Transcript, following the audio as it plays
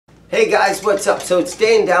Hey guys, what's up? So it's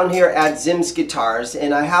Dan down here at ZIMM'S Guitars,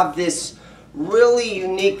 and I have this really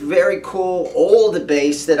unique, very cool old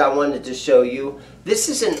bass that I wanted to show you. This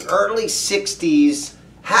is an early 60s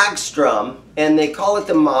Hagstrom, and they call it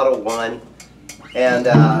the Model 1. And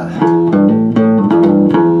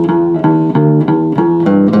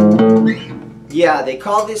yeah, they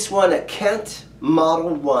call this one a Kent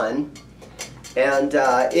Model 1. And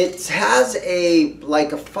it has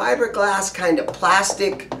like a fiberglass kind of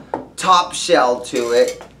plastic top shell to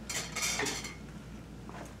it.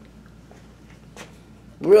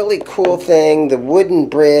 Really cool thing. The wooden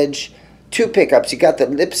bridge, 2 pickups. You got the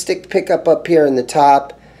lipstick pickup up here in the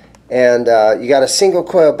top, and you got a single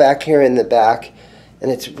coil back here in the back. And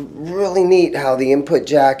it's really neat how the input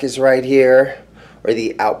jack is right here, or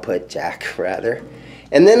the output jack rather.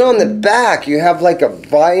 And then on the back you have like a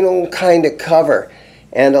vinyl kind of cover.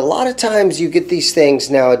 And a lot of times you get these things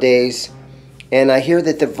nowadays and I hear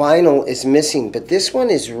that the vinyl is missing, but this one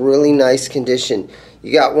is really nice condition.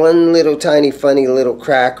 You got one little tiny funny little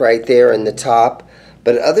crack right there in the top,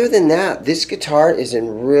 but other than that, this guitar is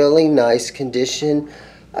in really nice condition.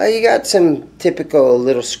 You got some typical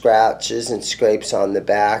little scratches and scrapes on the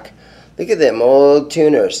back. Look at them old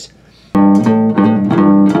tuners.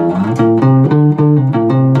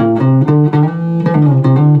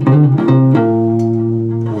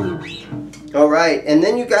 Alright, and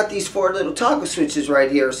then you got these 4 little toggle switches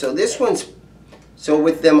right here. So this one's, so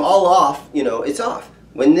with them all off, you know, it's off.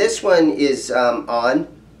 When this one is on,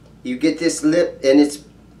 you get this lip, and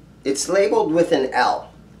it's labeled with an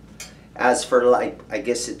L. As for, like, I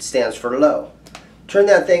guess it stands for low. Turn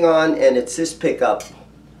that thing on and it's this pickup.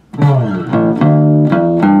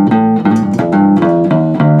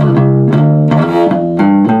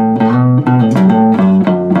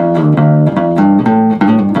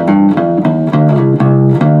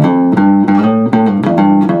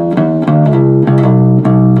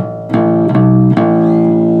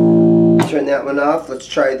 Turn that one off. Let's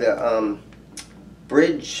try the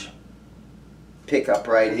bridge pickup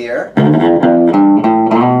right here.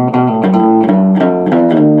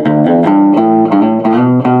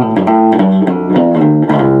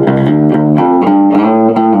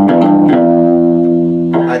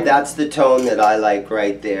 That's the tone that I like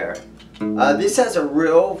right there. This has a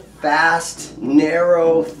real fast,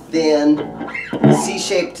 narrow, thin,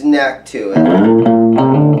 C-shaped neck to it.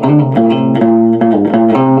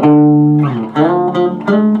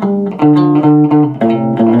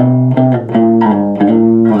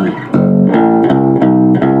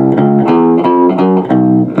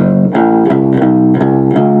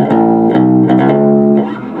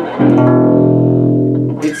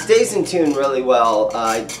 In tune really well.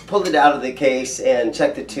 I pulled it out of the case and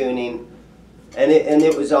checked the tuning, and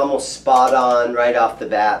it was almost spot on right off the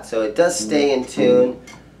bat, so it does stay in tune.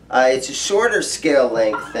 It's a shorter scale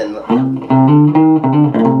length than a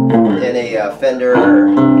Fender.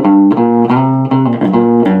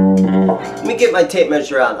 Let me get my tape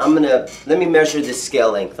measure out. Let me measure the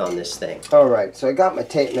scale length on this thing. Alright, so I got my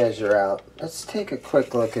tape measure out. Let's take a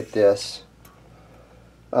quick look at this.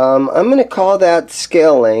 I'm going to call that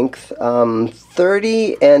scale length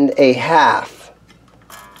 30 1/2.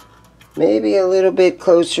 Maybe a little bit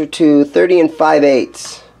closer to 30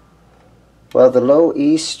 5/8. Well, the low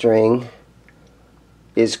E string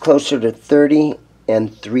is closer to 30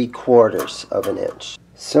 3/4 of an inch.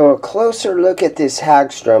 So a closer look at this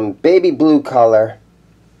Hagstrom, baby blue color,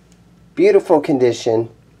 beautiful condition,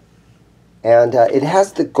 and it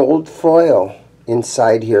has the gold foil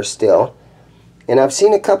inside here still. And I've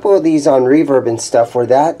seen a couple of these on reverb and stuff where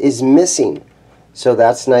that is missing. So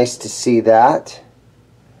that's nice to see that.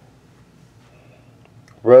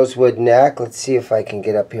 Rosewood neck. Let's see if I can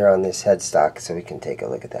get up here on this headstock so we can take a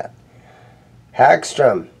look at that.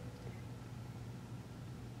 Hagstrom.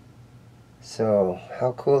 So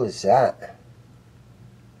how cool is that?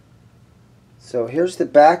 So here's the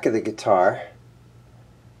back of the guitar.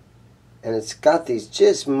 And it's got these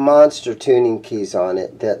just monster tuning keys on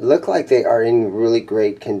it that look like they are in really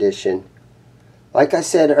great condition. Like I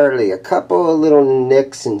said earlier, a couple of little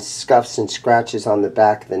nicks and scuffs and scratches on the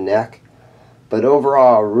back of the neck, but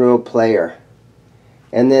overall a real player.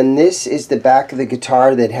 And then this is the back of the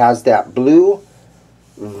guitar that has that blue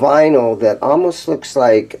vinyl that almost looks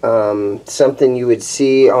like something you would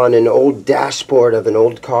see on an old dashboard of an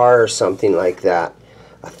old car or something like that.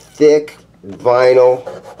 A thick vinyl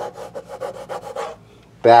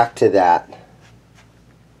back to that.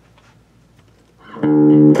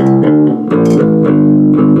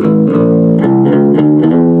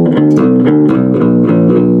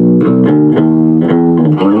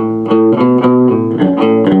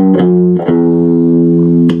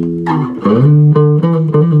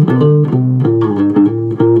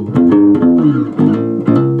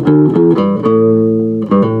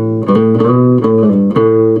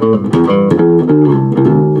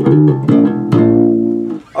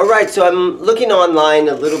 Alright, so I'm looking online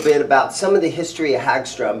a little bit about some of the history of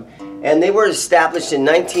Hagstrom, and they were established in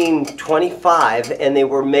 1925 and they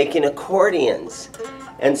were making accordions.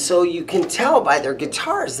 And so you can tell by their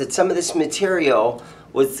guitars that some of this material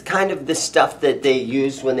was kind of the stuff that they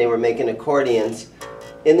used when they were making accordions.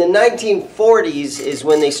 In the 1940s is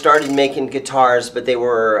when they started making guitars, but they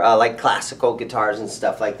were like classical guitars and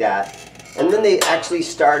stuff like that. And then they actually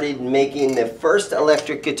started making the first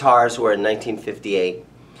electric guitars were in 1958.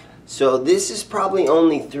 So this is probably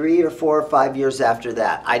only 3 or 4 or 5 years after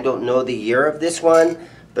that. I don't know the year of this one,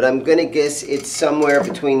 but I'm going to guess it's somewhere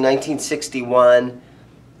between 1961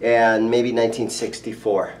 and maybe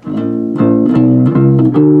 1964.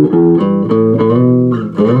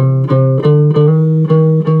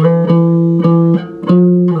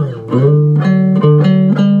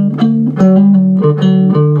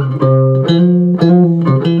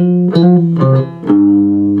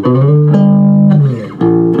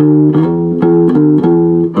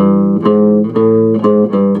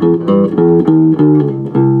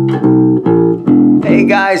 Hey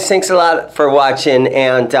guys, thanks a lot for watching,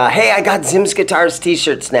 and hey, I got ZIMM'S Guitars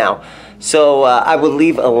t-shirts now, so I will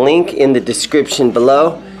leave a link in the description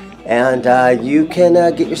below, and you can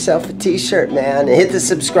get yourself a t-shirt, man, and hit the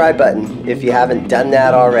subscribe button if you haven't done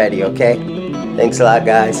that already, okay? Thanks a lot,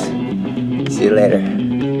 guys. See you later.